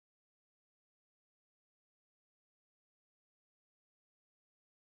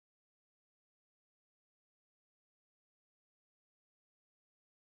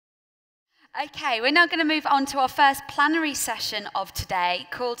Okay, we're now going to move on to our first plenary session of today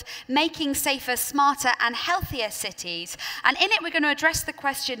called Making Safer, Smarter and Healthier Cities. And in it, we're going to address the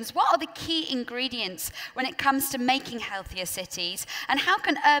questions, what are the key ingredients when it comes to making healthier cities? And how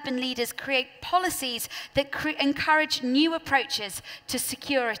can urban leaders create policies that encourage new approaches to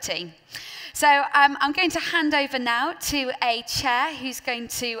security? So I'm going to hand over now to a chair who's going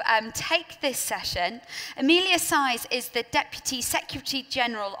to take this session. Emilia Saiz is the Deputy Secretary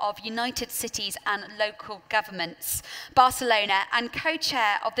General of United Cities and Local Governments, Barcelona, and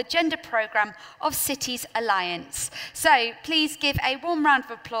co-chair of the Gender Programme of Cities Alliance. So please give a warm round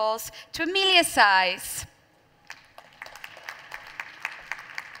of applause to Emilia Saiz.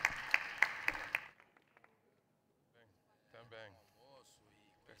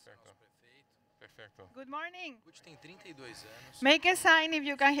 Good morning. Make a sign if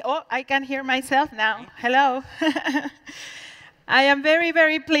you can. Oh, I can hear myself now. Hello. I am very,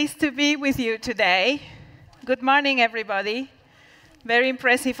 very pleased to be with you today. Good morning, everybody. Very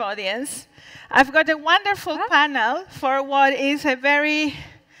impressive audience. I've got a wonderful panel for what is a very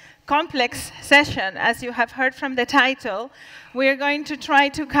complex session. As you have heard from the title, we're going to try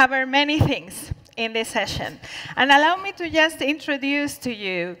to cover many things in this session. And allow me to just introduce to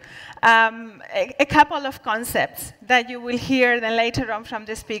you a couple of concepts that you will hear then later on from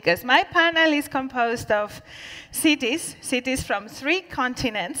the speakers. My panel is composed of cities from 3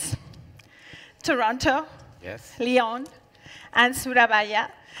 continents, Toronto, yes, Lyon, and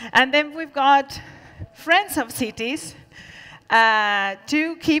Surabaya. And then we've got friends of cities,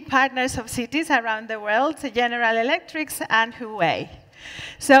 2 key partners of cities around the world, General Electric and Huawei.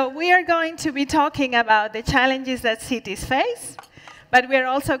 So we are going to be talking about the challenges that cities face, but we're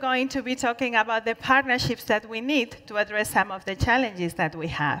also going to be talking about the partnerships that we need to address some of the challenges that we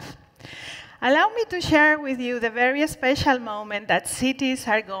have. Allow me to share with you the very special moment that cities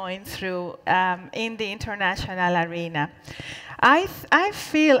are going through in the international arena. I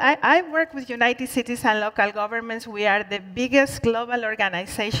work with United Cities and Local Governments. We are the biggest global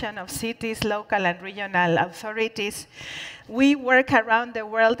organization of cities, local and regional authorities. We work around the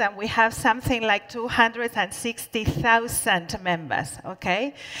world, and we have something like 260,000 members,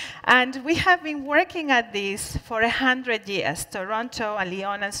 okay? And we have been working at this for 100 years. Toronto and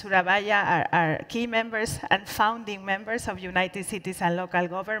Lyon and Surabaya are key members and founding members of United Cities and Local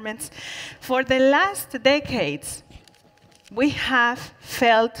Governments. For the last decades, we have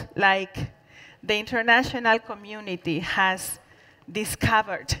felt like the international community has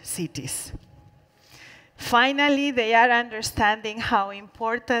discovered cities. Finally, they are understanding how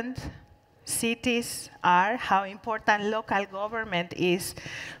important cities are, how important local government is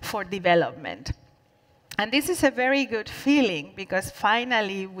for development. And this is a very good feeling, because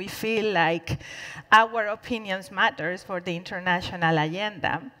finally we feel like our opinions matter for the international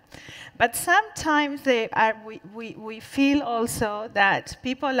agenda. But sometimes we feel also that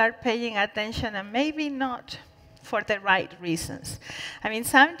people are paying attention, and maybe not for the right reasons. I mean,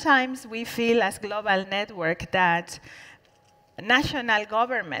 sometimes we feel as global network that national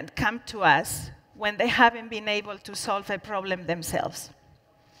government come to us when they haven't been able to solve a problem themselves.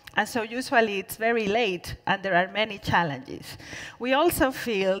 And so usually it's very late, and there are many challenges. We also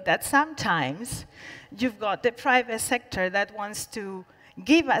feel that sometimes you've got the private sector that wants to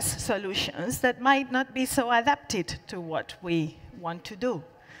give us solutions that might not be so adapted to what we want to do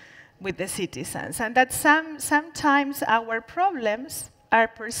with the citizens. And that sometimes our problems are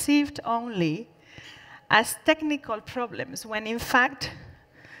perceived only as technical problems, when in fact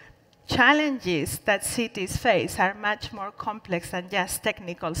challenges that cities face are much more complex than just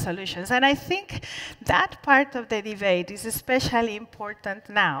technical solutions. And I think that part of the debate is especially important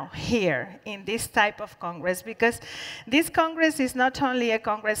now, here, in this type of Congress, because this Congress is not only a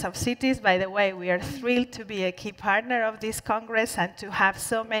Congress of cities. By the way, we are thrilled to be a key partner of this Congress and to have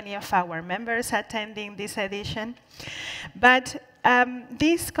so many of our members attending this edition. But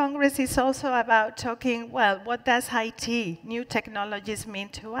this Congress is also about talking, well, what does IT, new technologies, mean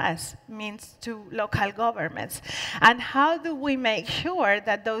to us, means to local governments? And how do we make sure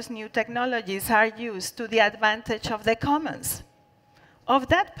that those new technologies are used to the advantage of the commons, of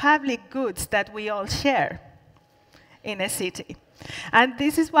that public goods that we all share in a city? And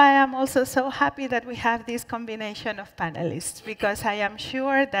this is why I'm also so happy that we have this combination of panelists, because I am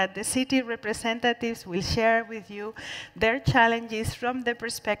sure that the city representatives will share with you their challenges from the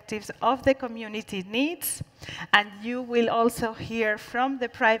perspectives of the community needs, and you will also hear from the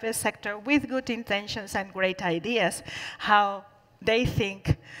private sector with good intentions and great ideas how they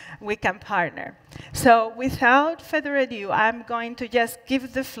think we can partner. So without further ado, I'm going to just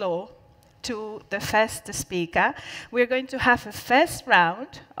give the floor to the first speaker. We're going to have a first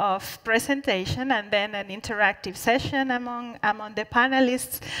round of presentation and then an interactive session among the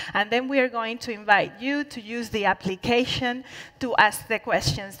panelists. And then we are going to invite you to use the application to ask the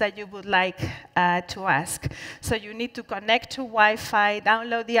questions that you would like to ask. So you need to connect to Wi-Fi,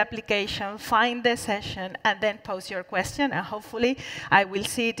 download the application, find the session, and then post your question. And hopefully, I will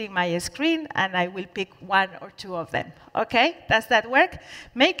see it in my screen, and I will pick one or two of them. OK? Does that work?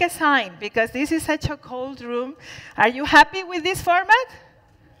 Make a sign, because this is such a cold room. Are you happy with this format?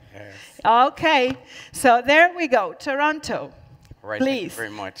 Yes. OK. So there we go. Toronto. Right, Please, thank you very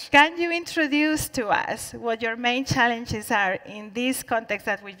much. Can you introduce to us what your main challenges are in this context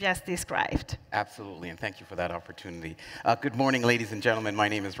that we just described? Absolutely, and thank you for that opportunity. Good morning, ladies and gentlemen. My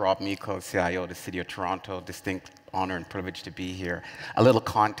name is Rob Meikle, CIO of the City of Toronto. Distinct honor and privilege to be here. A little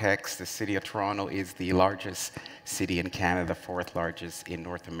context, the City of Toronto is the largest city in Canada, fourth largest in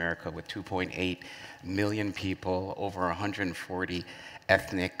North America, with 2.8 million people, over 140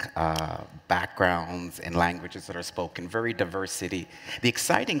 ethnic backgrounds and languages that are spoken, very diverse city. The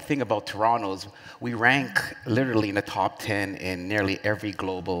exciting thing about Toronto is we rank literally in the top 10 in nearly every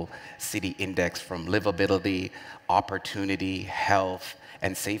global city index, from livability, opportunity, health,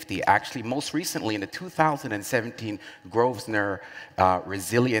 and safety. Actually, most recently in the 2017 Grosvenor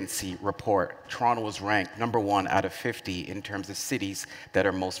Resiliency Report, Toronto was ranked #1 out of 50 in terms of cities that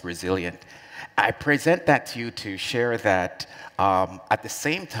are most resilient. I present that to you to share that at the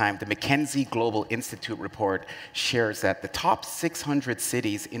same time, the McKinsey Global Institute report shares that the top 600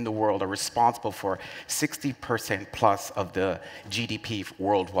 cities in the world are responsible for 60% plus of the GDP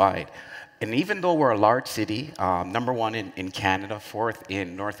worldwide. And even though we're a large city, #1 in Canada, 4th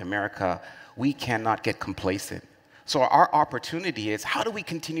in North America, we cannot get complacent. So our opportunity is, how do we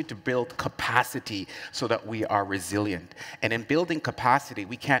continue to build capacity so that we are resilient? And in building capacity,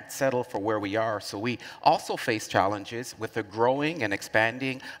 we can't settle for where we are. So we also face challenges with a growing and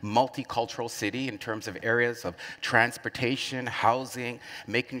expanding multicultural city in terms of areas of transportation, housing,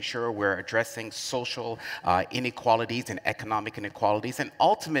 making sure we're addressing social inequalities and economic inequalities, and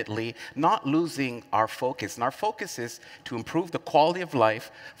ultimately not losing our focus. And our focus is to improve the quality of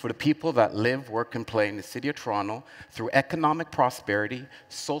life for the people that live, work, and play in the City of Toronto, through economic prosperity,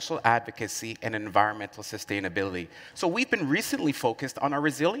 social advocacy, and environmental sustainability. So we've been recently focused on our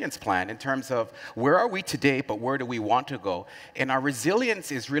resilience plan in terms of where are we today, but where do we want to go? And our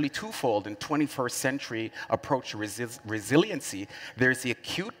resilience is really twofold in 21st century approach to resiliency. There's the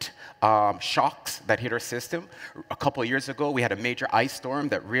acute shocks that hit our system. A couple of years ago, we had a major ice storm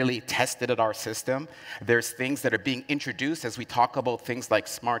that really tested at our system. There's things that are being introduced as we talk about things like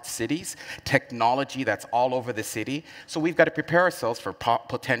smart cities, technology that's all over the city. So we've got to prepare ourselves for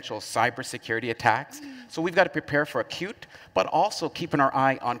potential cybersecurity attacks. So we've got to prepare for acute, but also keeping our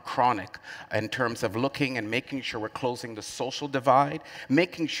eye on chronic in terms of looking and making sure we're closing the social divide,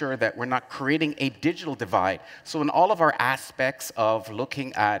 making sure that we're not creating a digital divide. So in all of our aspects of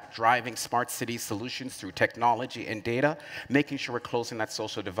looking at driving smart city solutions through technology and data, making sure we're closing that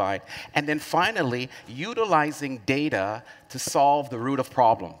social divide. And then finally, utilizing data to solve the root of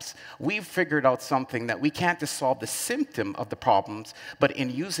problems. We've figured out something that we can't just solve the symptom of the problems, but in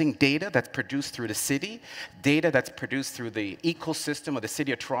using data that's produced through the city, data that's produced through the ecosystem of the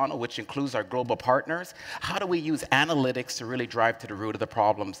City of Toronto, which includes our global partners, how do we use analytics to really drive to the root of the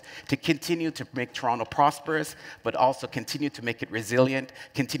problems, to continue to make Toronto prosperous, but also continue to make it resilient,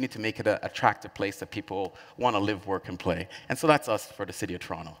 continue to make it an attractive place that people want to live, work, and play. And so that's us for the City of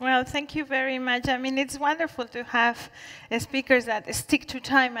Toronto. Well, thank you very much. I mean, it's wonderful to have speakers that stick to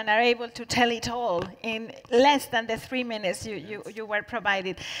time and are able to tell it all in less than the 3 minutes you were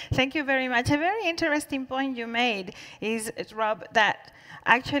provided. Thank you very much. A very interesting point you made is, Rob, that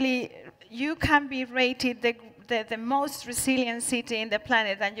actually you can be rated the most resilient city in the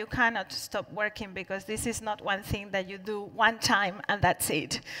planet, and you cannot stop working, because this is not one thing that you do one time and that's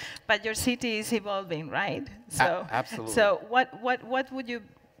it. But your city is evolving, right? So, absolutely. So what would you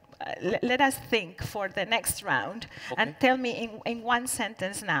let us think for the next round, okay. and tell me in one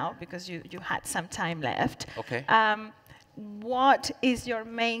sentence now, because you had some time left. Okay. What is your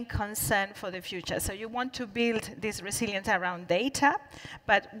main concern for the future? So you want to build this resilience around data,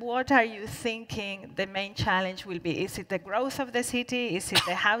 but what are you thinking the main challenge will be? Is it the growth of the city? Is it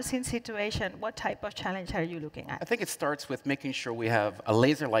the housing situation? What type of challenge are you looking at? I think it starts with making sure we have a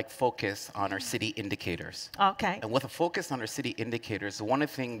laser-like focus on our city indicators. Okay. And with a focus on our city indicators, the one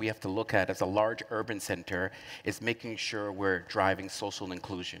thing we have to look at as a large urban center is making sure we're driving social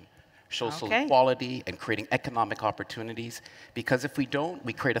inclusion, social equality, and creating economic opportunities. Because if we don't,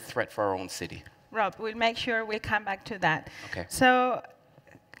 we create a threat for our own city. Rob, we'll make sure we'll come back to that. Okay. So,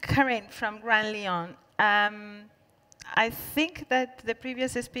 Karine from Grand Lyon. I think that the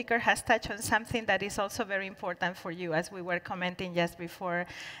previous speaker has touched on something that is also very important for you, as we were commenting just before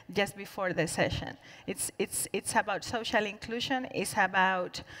the session. It's about social inclusion. It's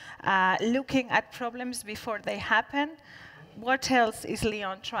about looking at problems before they happen. What else is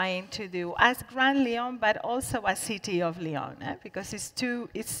Lyon trying to do as Grand Lyon, but also as City of Lyon? Because it's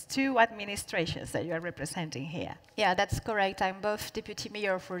two administrations that you are representing here. Yeah, that's correct. I'm both Deputy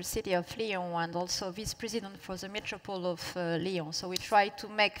Mayor for the City of Lyon and also Vice President for the Métropole of Lyon. So we try to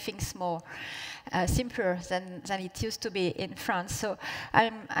make things more simpler than it used to be in France. So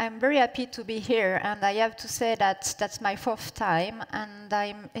I'm very happy to be here, and I have to say that that's my 4th time, and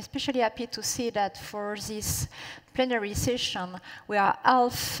I'm especially happy to see that for this plenary session, we are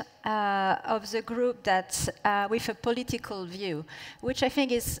half of the group that with a political view, which I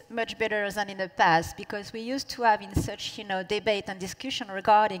think is much better than in the past, because we used to have in such debate and discussion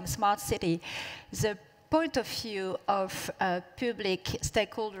regarding smart city the point of view of public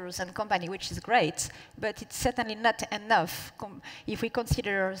stakeholders and company, which is great, but it's certainly not enough if we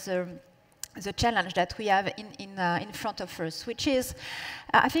consider the challenge that we have in front of us, which is,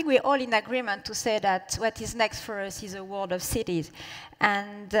 I think we're all in agreement to say that what is next for us is a world of cities.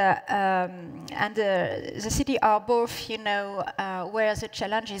 And the cities are both, where the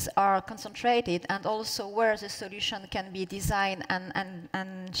challenges are concentrated and also where the solution can be designed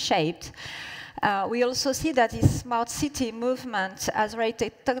and shaped. We also see that this smart city movement has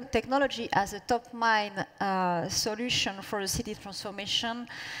rated technology as a top-mind solution for a city transformation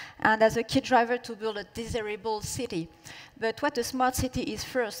and as a key driver to build a desirable city. But what a smart city is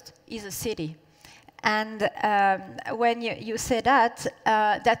first is a city. And when you say that,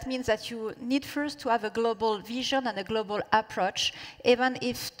 that means that you need first to have a global vision and a global approach, even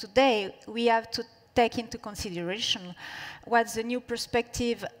if today we have to take into consideration what the new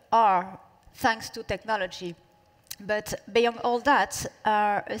perspectives are thanks to technology. But beyond all that,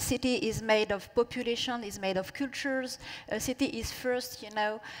 a city is made of population, is made of cultures. A city is first,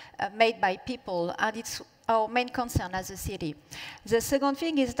 made by people, and it's our main concern as a city. The second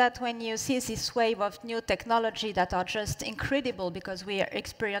thing is that when you see this wave of new technology that are just incredible, because we are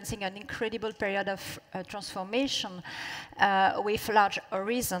experiencing an incredible period of transformation with large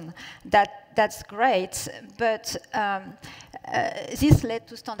horizon, that's great, but this led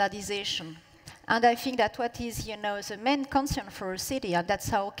to standardization. And I think that what is, the main concern for a city, and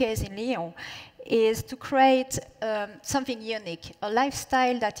that's our case in Lyon, is to create something unique, a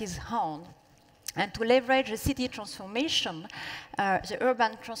lifestyle that is honed, and to leverage the city transformation, the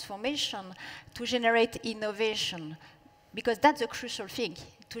urban transformation, to generate innovation, because that's a crucial thing,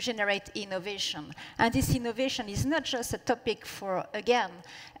 to generate innovation. And this innovation is not just a topic for, again,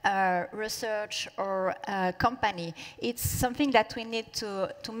 research or company. It's something that we need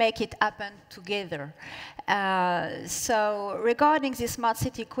to make it happen together. So regarding the smart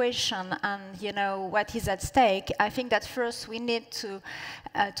city question and what is at stake, I think that first we need to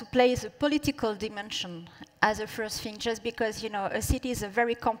play the political dimension as a first thing, just because a city is a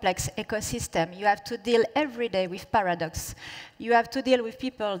very complex ecosystem. You have to deal every day with paradox. You have to deal with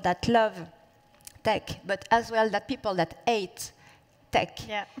people that love tech, but as well that people that hate tech.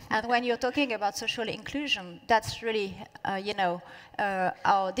 Yeah. And when you're talking about social inclusion, that's really,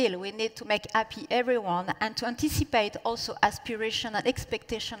 our deal. We need to make happy everyone and to anticipate also aspiration and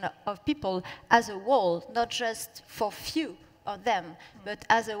expectation of people as a whole, not just for few of them, but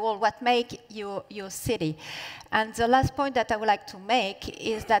as a whole, what make your city. And the last point that I would like to make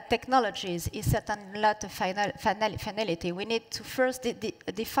is that technologies is certainly not a finality. We need to first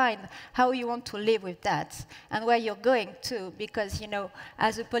define how you want to live with that and where you're going to, because,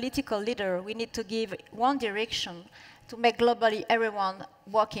 as a political leader, we need to give one direction to make globally everyone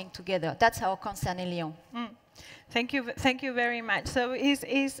working together. That's our concern in Lyon. Thank you very much. So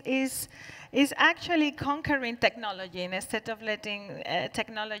is actually conquering technology instead of letting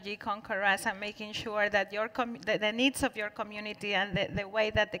technology conquer us, and making sure that the needs of your community and the way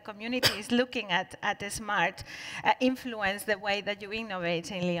that the community is looking at the smart influence the way that you innovate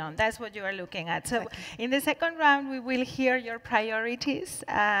in Lyon. That's what you are looking at. So in the second round, we will hear your priorities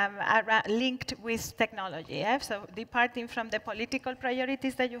linked with technology. Yeah? So departing from the political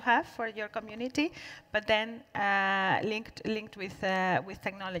priorities that you have for your community, but then linked with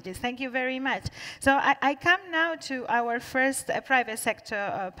technologies. Thank you very much. So I come now to our first private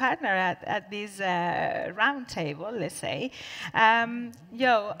sector partner at this round table, let's say. I'm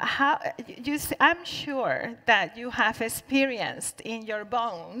sure that you have experienced in your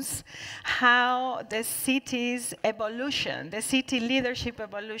bones how the city's evolution, the city leadership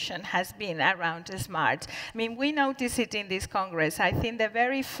evolution has been around smart. I mean, we notice it in this Congress. I think the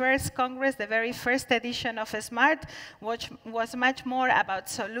very first Congress, the very first edition of SMART was much more about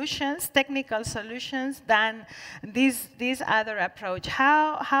solutions, technical solutions, than this other approach.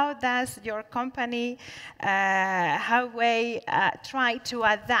 How does your company, Huawei, try to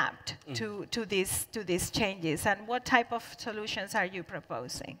adapt to these changes, and what type of solutions are you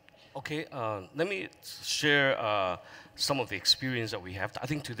proposing? Okay, let me share some of the experience that we have. I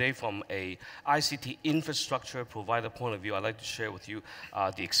think today, from a ICT infrastructure provider point of view, I'd like to share with you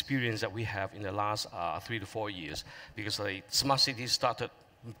the experience that we have in the last 3 to 4 years, because smart cities started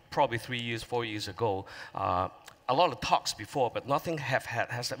probably 4 years ago. A lot of talks before, but nothing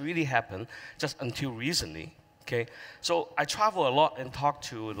has really happened just until recently. Okay, so I travel a lot and talk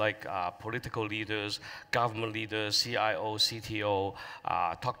to political leaders, government leaders, CIO, CTO,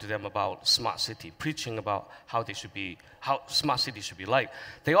 talk to them about smart city, preaching about how smart city should be like.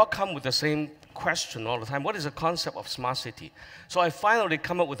 They all come with the same question all the time: what is the concept of smart city? So I finally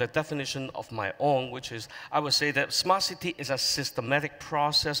come up with a definition of my own, which is, I would say that smart city is a systematic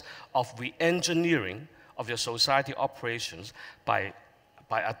process of re-engineering of your society operations by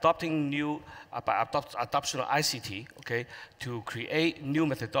adoption of ICT, okay, to create new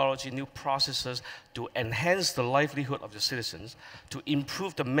methodology, new processes, to enhance the livelihood of the citizens, to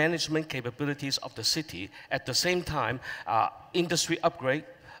improve the management capabilities of the city, at the same time, industry upgrade,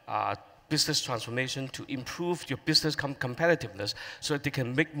 business transformation, to improve your business competitiveness so that they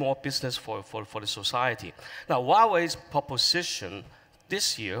can make more business for the society. Now, Huawei's proposition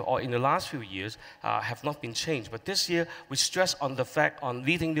this year, or in the last few years, have not been changed. But this year, we stress on the fact on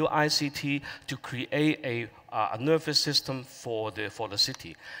leading new ICT to create a nervous system for the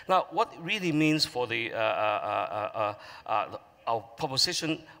city. Now, what it really means for our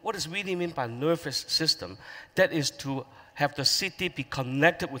proposition, what does really mean by nervous system? That is to have the city be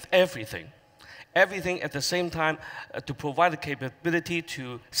connected with everything. Everything at the same time, to provide the capability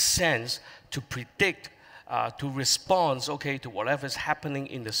to sense, to predict, to respond, okay, to whatever is happening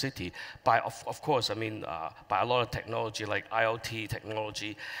in the city by, of course, I mean, by a lot of technology like IoT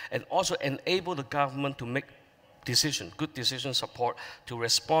technology, and also enable the government to make good decision support, to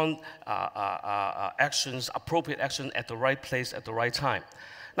respond actions, appropriate action at the right place at the right time.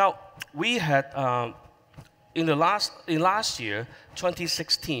 Now, we had, in last year,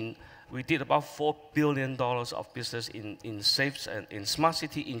 2016, we did about $4 billion of business in smart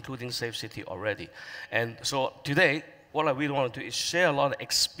city, including safe city already. And so today, what I really want to do is share a lot of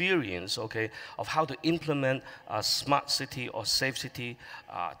experience, okay, of how to implement a smart city or safe city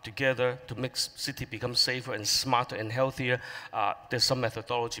together to make city become safer and smarter and healthier. There's some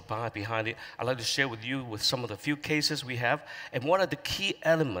methodology behind it. I'd like to share with you with some of the few cases we have, and what are the key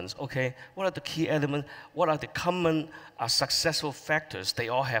elements, okay? What are the key elements? What are the common successful factors they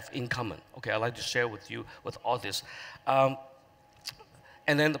all have in common? Okay, I'd like to share with you with all this. And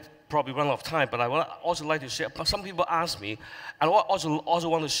then probably run out of time, but I would also like to share, some people ask me, and I also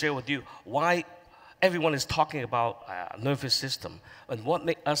want to share with you why everyone is talking about nervous system and what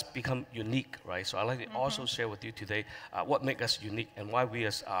makes us become unique, right? So I'd like to also share with you today what makes us unique and why we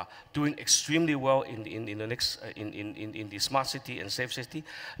are doing extremely well in the smart city and safe city.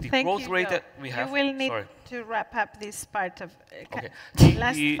 The growth rate that we have. You will need to wrap up this part of. Okay.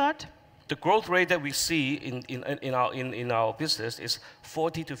 Last thought. The growth rate that we see in our business is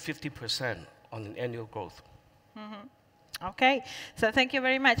 40 to 50% on an annual growth. Okay, so thank you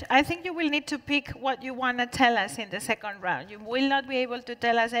very much. I think you will need to pick what you want to tell us in the second round. You will not be able to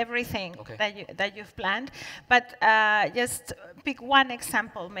tell us everything that you've planned, but just pick one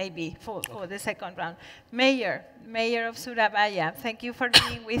example maybe for the second round. Mayor of Surabaya, thank you for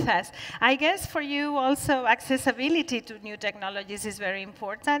being with us. I guess for you also accessibility to new technologies is very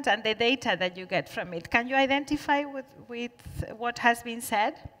important, and the data that you get from it. Can you identify with what has been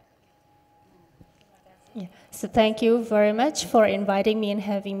said? Yeah. So thank you very much for inviting me and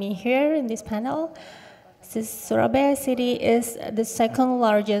having me here in this panel. So Surabaya city is the second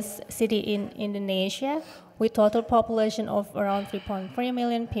largest city in Indonesia with total population of around 3.3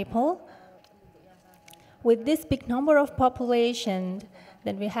 million people. With this big number of population,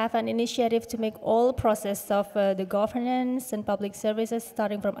 then we have an initiative to make all process of the governance and public services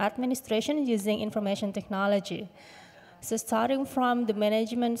starting from administration using information technology. So starting from the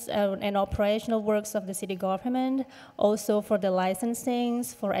management and operational works of the city government, also for the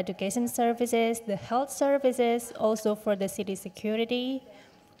licensings, for education services, the health services, also for the city security,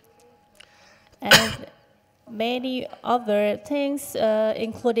 and many other things,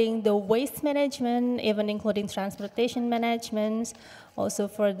 including the waste management, even including transportation management, also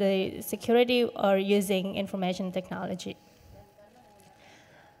for the security or using information technology.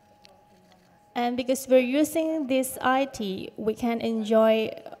 And because we're using this IT, we can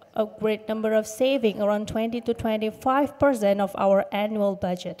enjoy a great number of saving, around 20 to 25% of our annual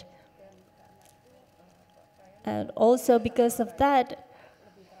budget. And also because of that,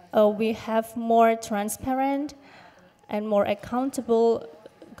 we have more transparent and more accountable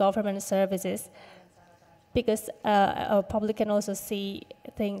government services, because our public can also see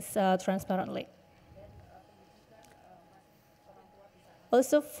things transparently.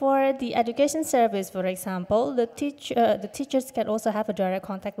 Also for the education service, for example, the teachers can also have a direct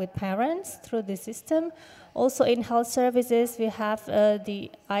contact with parents through the system. Also in health services, we have the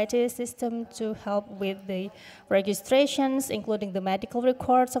IT system to help with the registrations, including the medical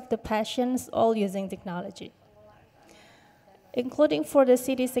records of the patients, all using technology. Including for the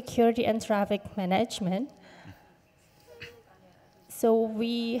city security and traffic management. So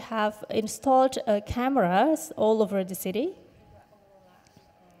we have installed cameras all over the city.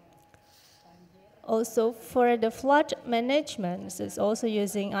 Also, for the flood management, it's also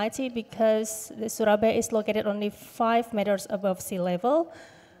using IT because the Surabaya is located only 5 meters above sea level.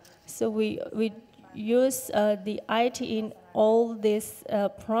 So we use the IT in all these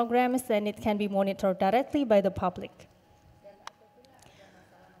programs, and it can be monitored directly by the public.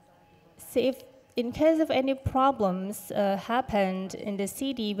 So if in case of any problems happened in the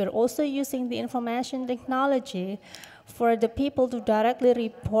city, we're also using the information technology for the people to directly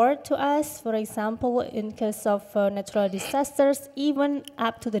report to us, for example, in case of natural disasters, even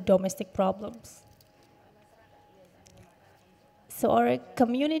up to the domestic problems. So our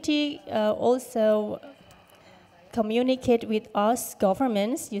community also communicate with us,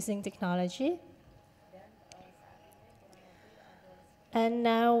 governments, using technology. And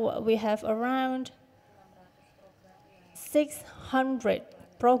now we have around 600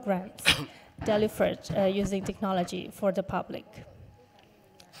 programs delivered using technology for the public.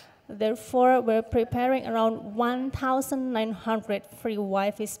 Therefore, we're preparing around 1,900 free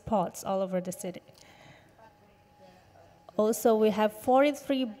Wi-Fi spots all over the city. Also, we have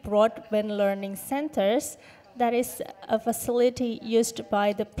 43 broadband learning centers. That is a facility used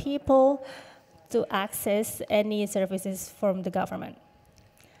by the people to access any services from the government.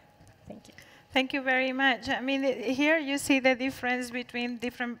 Thank you. Thank you very much. I mean, here you see the difference between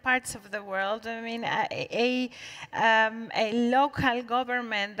different parts of the world. I mean, a local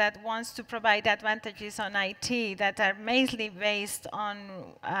government that wants to provide advantages on IT that are mainly based on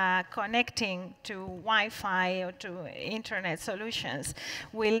connecting to Wi-Fi or to internet solutions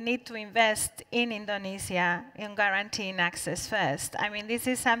will need to invest in Indonesia in guaranteeing access first. I mean, this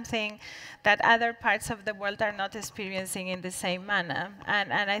is something that other parts of the world are not experiencing in the same manner.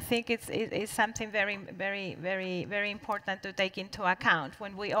 And I think it's something very, very, very, very important to take into account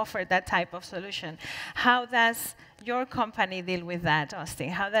when we offer that type of solution. How does your company deal with that, Austin?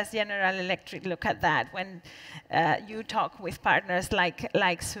 How does General Electric look at that when you talk with partners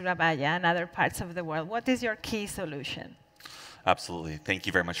like Surabaya and other parts of the world? What is your key solution? Absolutely. Thank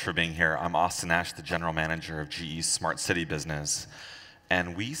you very much for being here. I'm Austin Ashe, the General Manager of GE's Smart City business.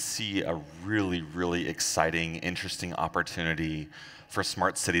 And we see a really, really exciting, interesting opportunity for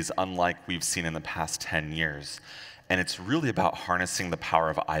smart cities unlike we've seen in the past 10 years. And it's really about harnessing the power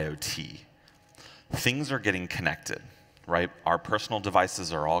of IoT. Things are getting connected, right? Our personal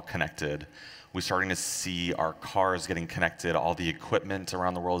devices are all connected. We're starting to see our cars getting connected. All the equipment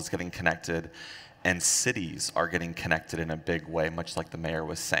around the world is getting connected. And cities are getting connected in a big way, much like the mayor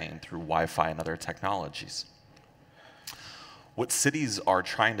was saying, through Wi-Fi and other technologies. What cities are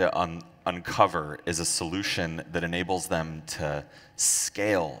trying to uncover is a solution that enables them to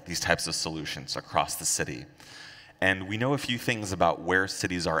scale these types of solutions across the city. And we know a few things about where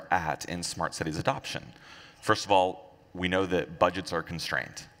cities are at in smart cities adoption. First of all, we know that budgets are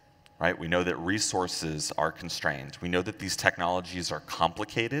constrained, right? We know that resources are constrained. We know that these technologies are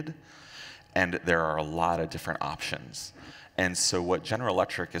complicated, and there are a lot of different options. And so what General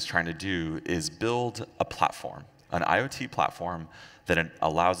Electric is trying to do is build a platform, an IoT platform that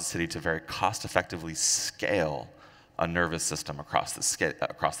allows the city to very cost-effectively scale a nervous system across the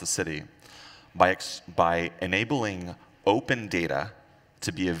city by enabling open data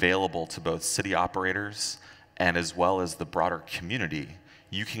to be available to both city operators and as well as the broader community.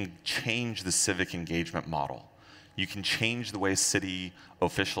 You can change the civic engagement model. You can change the way city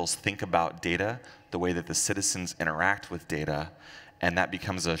officials think about data, the way that the citizens interact with data, and that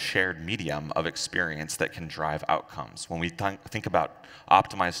becomes a shared medium of experience that can drive outcomes. When we think about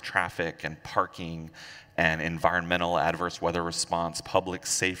optimized traffic and parking and environmental adverse weather response, public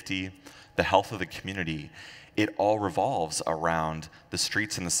safety, the health of the community, it all revolves around the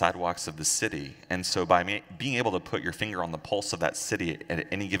streets and the sidewalks of the city. And so by being able to put your finger on the pulse of that city at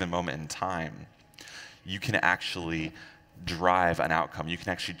any given moment in time, you can actually drive an outcome. You can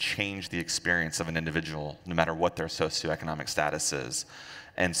actually change the experience of an individual, no matter what their socioeconomic status is.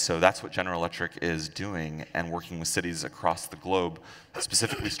 And so that's what General Electric is doing and working with cities across the globe,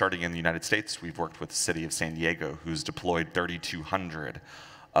 specifically starting in the United States. We've worked with the city of San Diego, who's deployed 3,200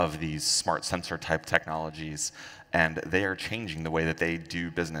 of these smart sensor type technologies, and they are changing the way that they do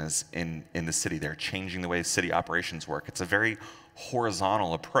business in the city. They're changing the way city operations work. It's a very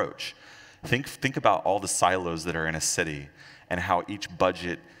horizontal approach. Think about all the silos that are in a city and how each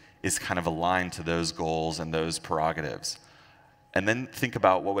budget is kind of aligned to those goals and those prerogatives. And then think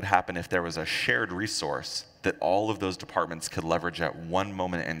about what would happen if there was a shared resource that all of those departments could leverage at one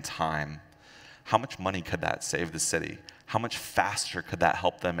moment in time. How much money could that save the city? How much faster could that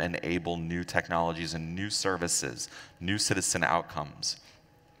help them enable new technologies and new services, new citizen outcomes?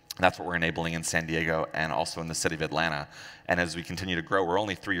 And that's what we're enabling in San Diego and also in the city of Atlanta. And as we continue to grow, we're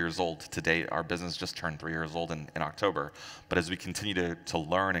only 3 years old to date. Our business just turned 3 years old in October. But as we continue to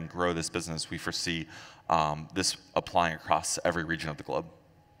learn and grow this business, we foresee this applying across every region of the globe.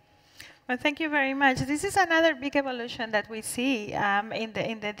 Well, thank you very much. This is another big evolution that we see in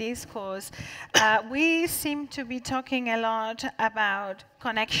the discourse. We seem to be talking a lot about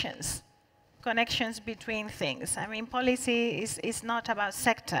connections between things. I mean, policy is not about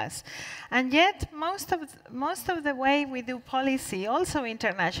sectors. And yet, most of the way we do policy, also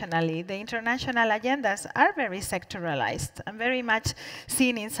internationally, the international agendas are very sectoralized and very much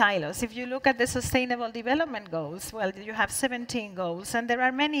seen in silos. If you look at the Sustainable Development Goals, well, you have 17 goals, and there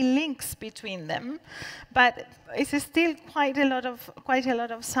are many links between them, but it's still quite a lot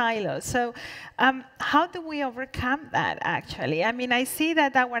of silos. So how do we overcome that, actually? I mean, I see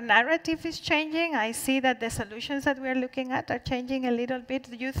that our narrative is changing. I see that the solutions that we're looking at are changing a little bit.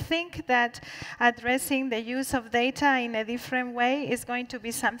 Do you think that addressing the use of data in a different way is going to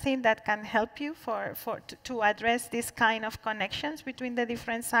be something that can help you to address this kind of connections between the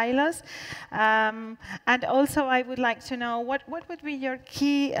different silos? And also, I would like to know what would be your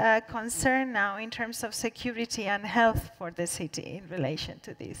key concern now in terms of security and health for the city in relation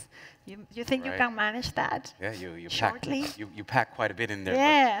to this? You think you can manage that? Yeah, you pack quite a bit in there.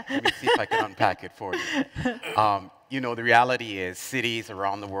 Yeah. Let me see if I can unpack it for you. You know, the reality is cities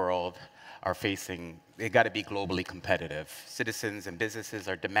around the world are facing, they got to be globally competitive. Citizens and businesses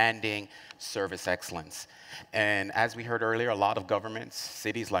are demanding service excellence. And as we heard earlier, a lot of governments,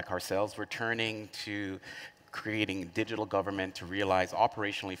 cities like ourselves, we're turning to creating digital government to realize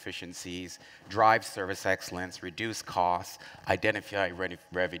operational efficiencies, drive service excellence, reduce costs, identify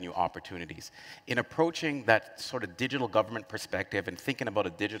revenue opportunities. In approaching that sort of digital government perspective and thinking about a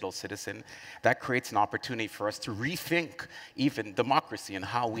digital citizen, that creates an opportunity for us to rethink even democracy and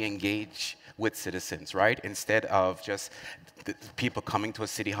how we engage with citizens, right? Instead of just people coming to a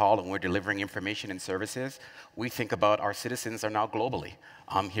city hall and we're delivering information and services, we think about our citizens are now globally.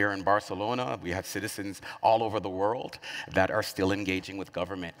 I'm here in Barcelona. We have citizens all over the world that are still engaging with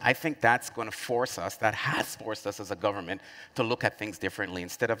government. I think that's going to force us, that has forced us as a government to look at things differently.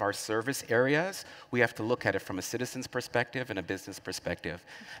 Instead of our service areas, we have to look at it from a citizen's perspective and a business perspective.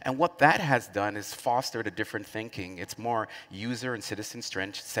 And what that has done is fostered a different thinking. It's more user and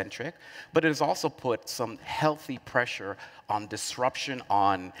citizen-centric, but it has also put some healthy pressure on disruption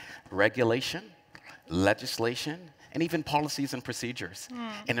on regulation, legislation, and even policies and procedures.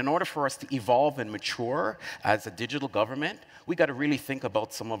 And in order for us to evolve and mature as a digital government, we got to really think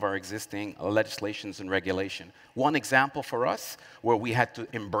about some of our existing legislations and regulation. One example for us where we had to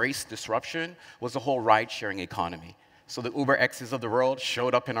embrace disruption was the whole ride-sharing economy. So the Uber X's of the world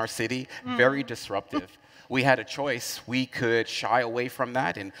showed up in our city, very disruptive. We had a choice. We could shy away from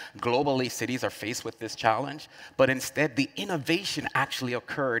that, and globally cities are faced with this challenge, but instead the innovation actually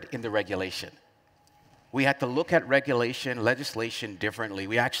occurred in the regulation. We had to look at regulation, legislation differently.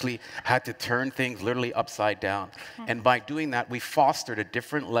 We actually had to turn things literally upside down. And by doing that, we fostered a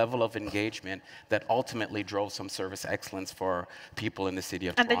different level of engagement that ultimately drove some service excellence for people in the city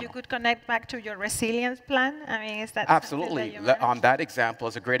of Toronto. And that you could connect back to your resilience plan? I mean, is that absolutely. On that example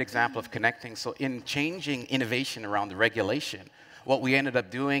is a great example of connecting. So in changing innovation around the regulation, What we ended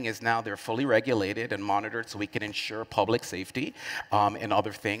up doing is now they're fully regulated and monitored so we can ensure public safety and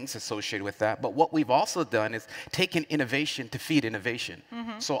other things associated with that. But what we've also done is taken innovation to feed innovation.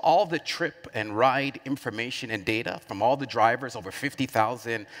 So all the trip and ride information and data from all the drivers, over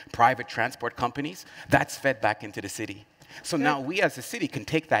 50,000 private transport companies, that's fed back into the city. So now we as a city can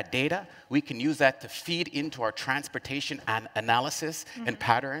take that data, we can use that to feed into our transportation and analysis and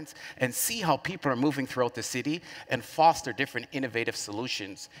patterns and see how people are moving throughout the city and foster different innovative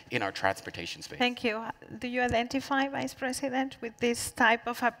solutions in our transportation space. Thank you. Do you identify, Vice President, with this type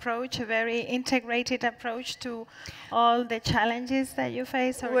of approach, a very integrated approach to all the challenges that you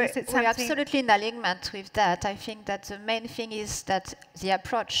face? Or is it something? We're absolutely in alignment with that. I think that the main thing is that the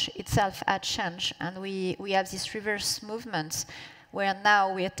approach itself had changed, and we have this reverse movement where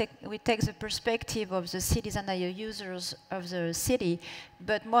now we take the perspective of the citizen and the users of the city,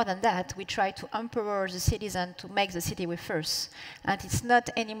 but more than that, we try to empower the citizen to make the city with first. And it's not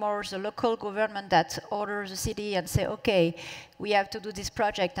anymore the local government that orders the city and say, okay, we have to do this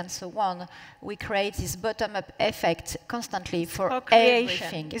project and so on. We create this bottom-up effect constantly for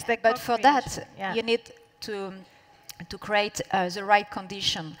everything. But for that, you need to create the right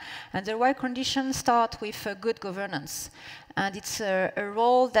condition. And the right conditions start with good governance. And it's a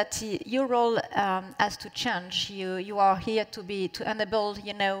role that your role has to change. You are here to enable,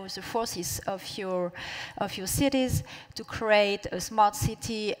 the forces of your cities, to create a smart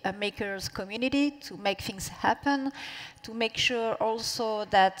city makers community, to make things happen, to make sure also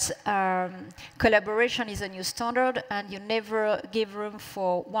that collaboration is a new standard, and you never give room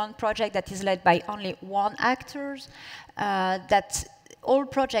for one project that is led by only one actor. That all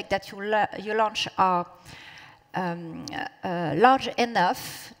projects that you launch are large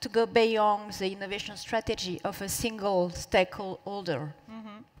enough to go beyond the innovation strategy of a single stakeholder,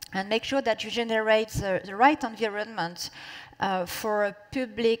 and make sure that you generate the right environment for a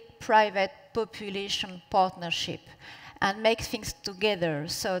public-private population partnership and make things together.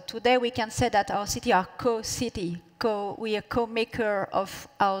 So today we can say that our city are co-city. We are co-maker of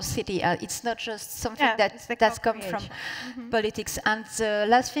our city. It's not just something that's come from politics. And the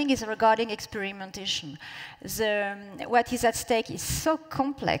last thing is regarding experimentation. What is at stake is so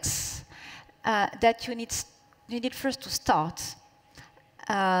complex that you need first to start.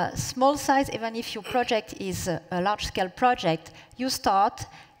 Small size, even if your project is a large-scale project, you start,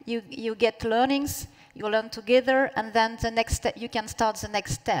 you get learnings, you learn together, and then the next step, you can start the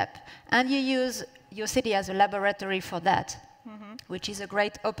next step. And you use your city as a laboratory for that, which is a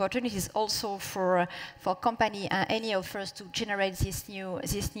great opportunity also for company and any of us to generate this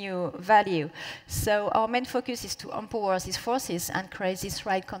new value. So our main focus is to empower these forces and create this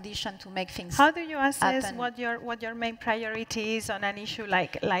right condition to make things happen. How do you assess what your main priority is on an issue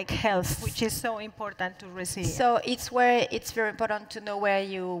like health, which is so important to receive? So it's very important to know where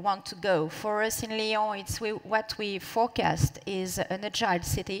you want to go. For us in Lyon, what we forecast is an agile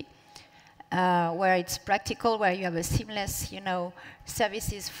city, where it's practical, where you have a seamless,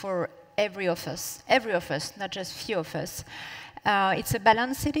 services for every of us, not just few of us. It's a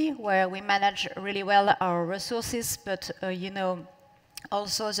balanced city where we manage really well our resources, but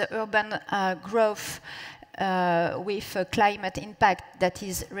also the urban growth with a climate impact that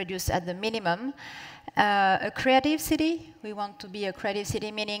is reduced at the minimum. A creative city, we want to be a creative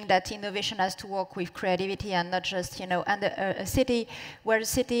city, meaning that innovation has to work with creativity and not just, and a city where the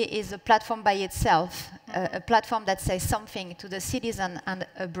city is a platform by itself, a platform that says something to the citizen and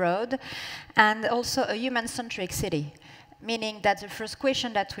abroad, and also a human-centric city. Meaning that the first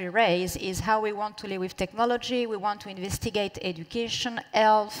question that we raise is how we want to live with technology, we want to investigate education,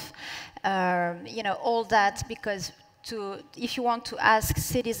 health, all that, because if you want to ask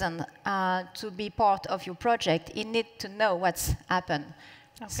citizens to be part of your project, you need to know what's happened.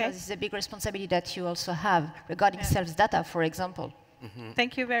 Okay. So this is a big responsibility that you also have regarding self-data, for example.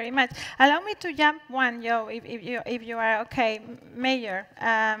 Thank you very much. Allow me to jump one, if you are okay, Mayor.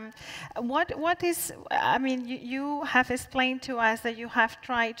 What is? I mean, you have explained to us that you have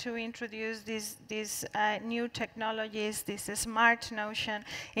tried to introduce these new technologies, this smart notion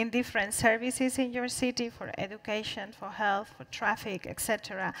in different services in your city for education, for health, for traffic,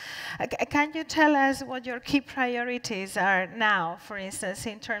 etc. Can you tell us what your key priorities are now, for instance,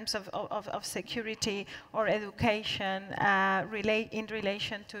 in terms of security or education in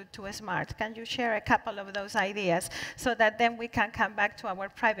relation to smart? Can you share a couple of those ideas so that then we can come back to our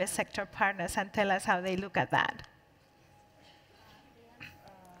private sector partners and tell us how they look at that?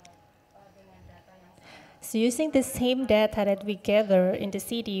 So using the same data that we gather in the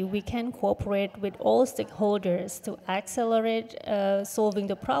city, we can cooperate with all stakeholders to accelerate solving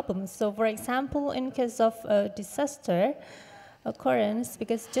the problems. So for example, in case of a disaster, occurrence,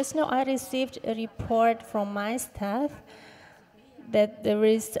 because just now I received a report from my staff that there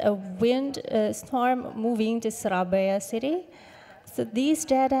is a wind storm moving to Surabaya city. So these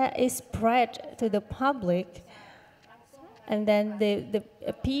data is spread to the public, and then the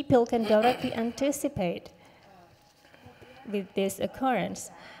people can directly anticipate with this occurrence.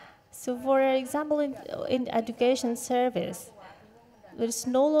 So for example, in education service, there's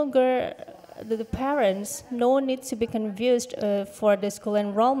no longer the parents no need to be confused for the school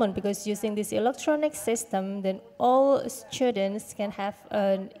enrollment, because using this electronic system, then all students can have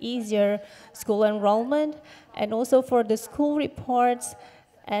an easier school enrollment, and also for the school reports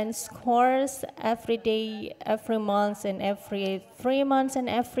and scores every day, every month, and every 3 months, and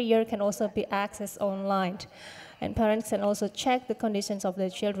every year can also be accessed online. And parents can also check the conditions of their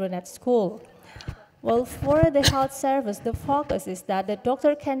children at school. Well, for the health service, the focus is that the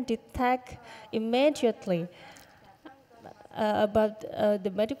doctor can detect immediately about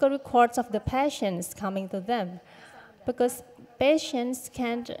the medical records of the patients coming to them, because patients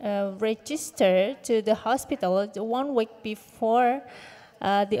can register to the hospital 1 week before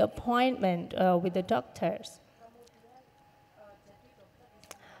the appointment with the doctors.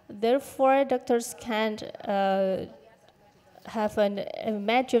 Therefore, doctors can have an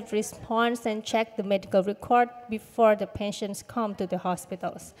immediate response and check the medical record before the patients come to the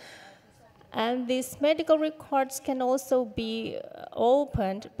hospitals. And these medical records can also be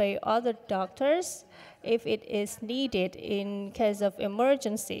opened by other doctors if it is needed in case of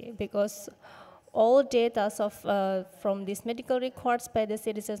emergency, because all data from these medical records by the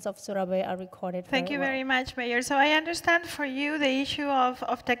citizens of Surabaya are recorded. Thank you very much, Mayor. So I understand for you the issue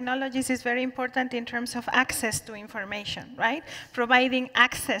of technologies is very important in terms of access to information, right? Providing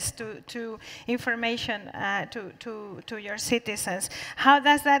access to information to your citizens. How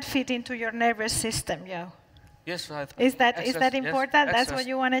does that fit into your nervous system, Yo? Yes, is that important? Yes, that's what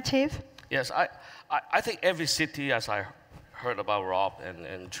you want to achieve? Yes, I think every city, as I heard about Rob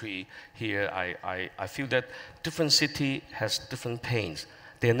and Tree here, I feel that different city has different pains.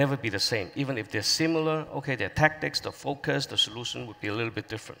 They'll never be the same. Even if they're similar, okay, their tactics, the focus, the solution would be a little bit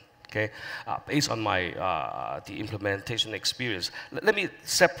different. Okay, based on my the implementation experience, let me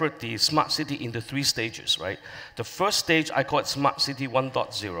separate the smart city into 3 stages, right? The first stage I call it smart city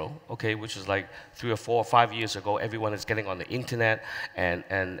 1.0, okay, which is like 3 or 4 or 5 years ago. Everyone is getting on the internet, and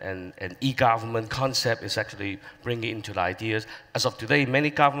e-government concept is actually bringing into the ideas. As of today, many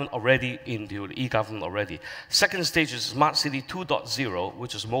government already into the e-government already. Second stage is smart city 2.0,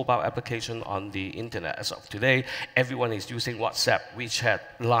 which is mobile application on the internet. As of today, everyone is using WhatsApp, WeChat,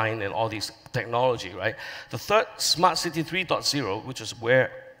 Line, and all these technology, right? The third, Smart City 3.0, which is where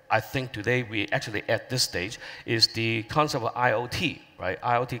I think today we actually at this stage, is the concept of IoT, right?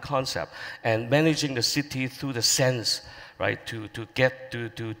 IoT concept, and managing the city through the sense, right? To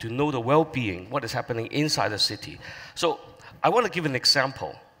know the well-being, what is happening inside the city. So I want to give an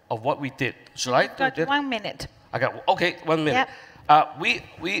example of what we did. Should I? Got 1 minute. I got, okay, 1 minute. Yep.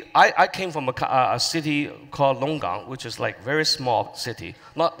 I came from a city called Longgang, which is like very small city,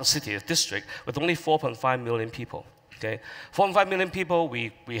 not a city, a district, with only 4.5 million people. Okay, 4.5 million people.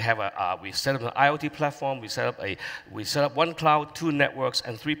 We set up an IoT platform. We set up 1 cloud, 2 networks,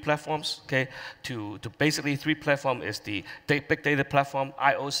 and 3 platforms. Okay, to basically 3 platform is the big data platform,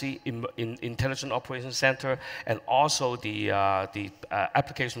 IOC, Intelligent Operations Center, and also the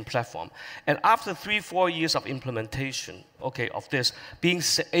application platform. And after 3-4 years of implementation, okay, of this, being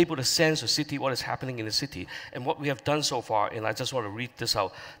able to sense the city, what is happening in the city, and what we have done so far, and I just want to read this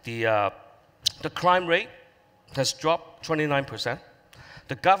out. The crime rate has dropped 29%.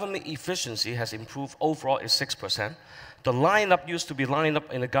 The government efficiency has improved overall is 6%. The lineup used to be lined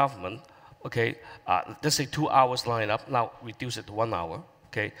up in the government, okay, let's say 2 hours lineup, now reduce it to 1 hour.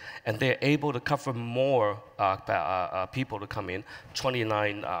 Okay, and they're able to cover more people to come in,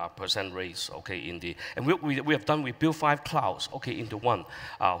 29% raise, okay, in the, and we built 5 clouds, okay, into 1.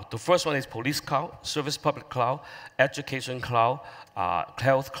 The first one is police cloud, service public cloud, education cloud,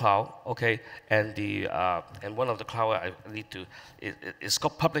 health cloud, okay, and one of the cloud I need to, it's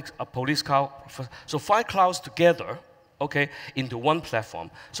called police cloud. So 5 clouds together, okay, into 1 platform.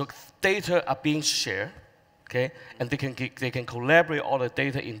 So data are being shared. Okay, and they can collaborate all the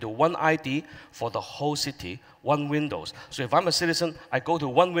data into 1 ID for the whole city, 1 Windows. So if I'm a citizen, I go to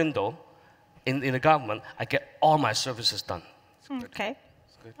 1 window in the government, I get all my services done. Okay.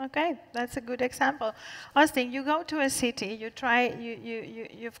 Okay, that's a good example. Austin, you go to a city,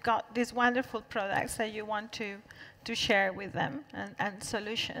 you've got these wonderful products that you want to to share with them and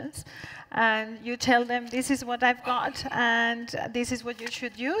solutions. And you tell them, this is what I've got, and this is what you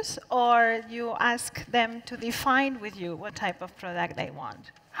should use, or you ask them to define with you what type of product they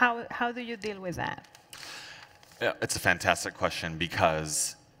want. How do you deal with that? Yeah, it's a fantastic question,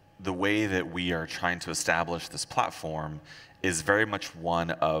 because the way that we are trying to establish this platform is very much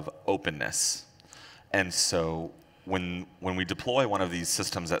one of openness. And so when we deploy one of these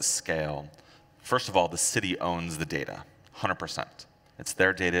systems at scale, first of all, the city owns the data, 100%. It's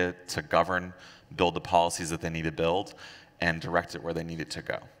their data to govern, build the policies that they need to build, and direct it where they need it to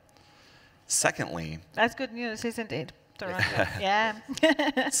go. Secondly... That's good news, isn't it, Toronto? Yeah.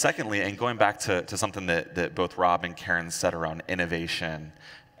 Secondly, and going back to something that both Rob and Karen said around innovation,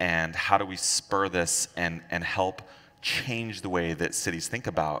 and how do we spur this and help change the way that cities think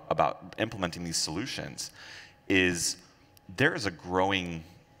about implementing these solutions, is there is a growing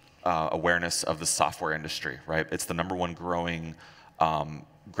awareness of the software industry, right? It's the #1 growing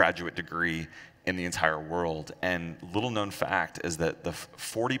graduate degree in the entire world. And little known fact is that the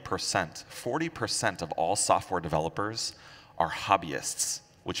 40% of all software developers are hobbyists,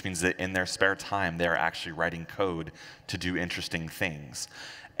 which means that in their spare time, they're actually writing code to do interesting things.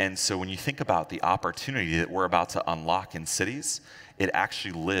 And so when you think about the opportunity that we're about to unlock in cities, it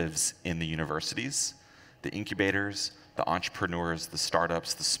actually lives in the universities, the incubators, the entrepreneurs, the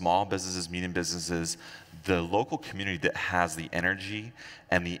startups, the small businesses, medium businesses, the local community that has the energy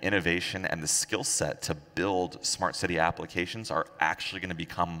and the innovation and the skill set to build smart city applications are actually going to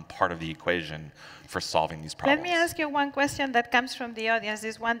become part of the equation for solving these problems. Let me ask you one question that comes from the audience.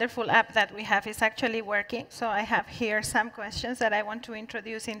 This wonderful app that we have is actually working. So I have here some questions that I want to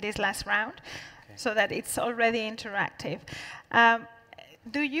introduce in this last round, so that it's already interactive.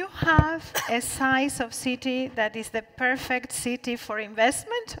 Do you have a size of city that is the perfect city for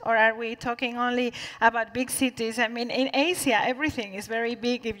investment, or are we talking only about big cities? I mean, in Asia, everything is very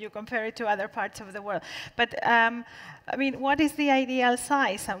big if you compare it to other parts of the world. But I mean, what is the ideal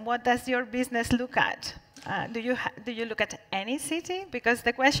size, and what does your business look at? Do you look at any city? Because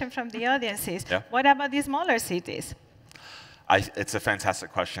the question from the audience is, what about the smaller cities? It's a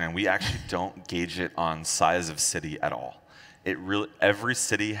fantastic question, and we actually don't gauge it on size of city at all. Every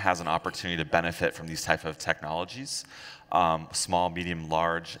city has an opportunity to benefit from these type of technologies, small, medium,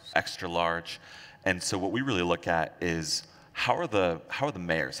 large, extra large. And so what we really look at is how are the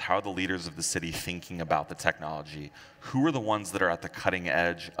mayors, how are the leaders of the city thinking about the technology? Who are the ones that are at the cutting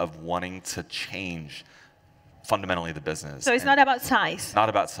edge of wanting to change fundamentally the business? So it's not about size. Not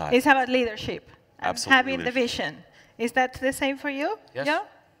about size. It's about leadership. Absolutely. Having the vision. Is that the same for you? Yes. Joe?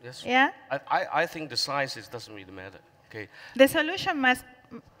 Yes. Yeah? I think the size doesn't really matter. Okay. The solution might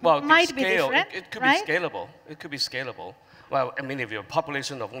be different, It could right? be scalable. It could be scalable. Well, I mean, if you're a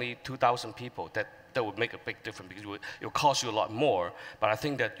population of only 2,000 people, that would make a big difference, because it will cost you a lot more. But I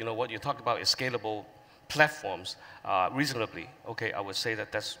think that, you know, what you talk about is scalable platforms reasonably. Okay, I would say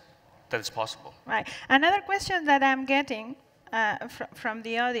that that is possible. Right. Another question that I'm getting from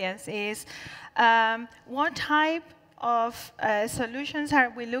the audience is, what type of solutions are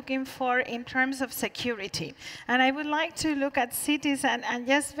we looking for in terms of security? And I would like to look at cities and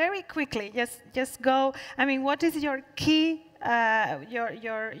just very quickly, just go, I mean, what is your key,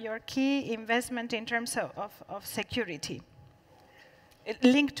 your key investment in terms of security?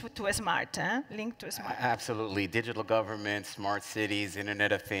 Linked to a smart, linked to a smart. Absolutely. Digital government, smart cities,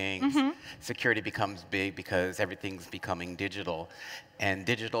 Internet of Things. Security becomes big because everything's becoming digital. And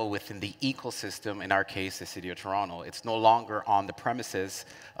digital within the ecosystem, in our case, the City of Toronto, it's no longer on the premises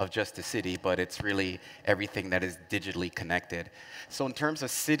of just the city, but it's really everything that is digitally connected. So in terms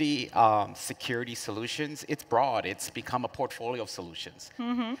of city security solutions, it's broad. It's become a portfolio of solutions.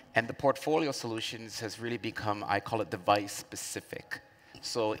 And the portfolio of solutions has really become, I call it device specific.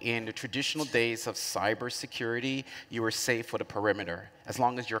 So in the traditional days of cybersecurity, you were safe with a perimeter. As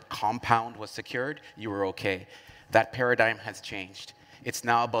long as your compound was secured, you were okay. That paradigm has changed. It's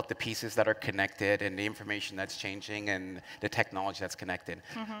now about the pieces that are connected and the information that's changing and the technology that's connected.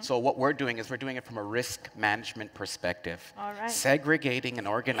 So what we're doing is we're doing it from a risk management perspective. All right. Segregating and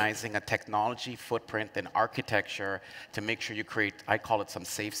organizing a technology footprint and architecture to make sure you create, I call it some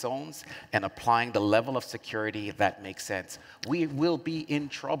safe zones, and applying the level of security that makes sense. We will be in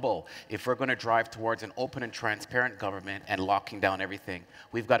trouble if we're going to drive towards an open and transparent government and locking down everything.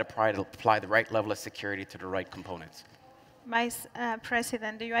 We've got to apply the right level of security to the right components. Vice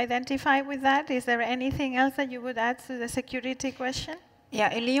President, do you identify with that? Is there anything else that you would add to the security question?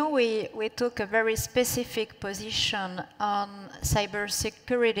 Yeah, in Lyon, we took a very specific position on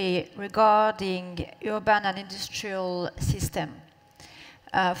cybersecurity regarding urban and industrial system.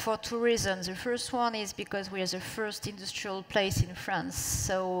 for two reasons. The first one is because we are the first industrial place in France,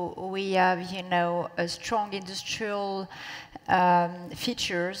 so we have, you know, a strong industrial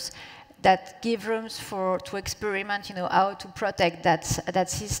features that give rooms to experiment, you know, how to protect that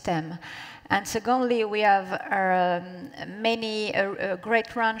system. And secondly, we have a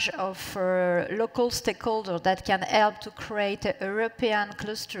great range of local stakeholders that can help to create European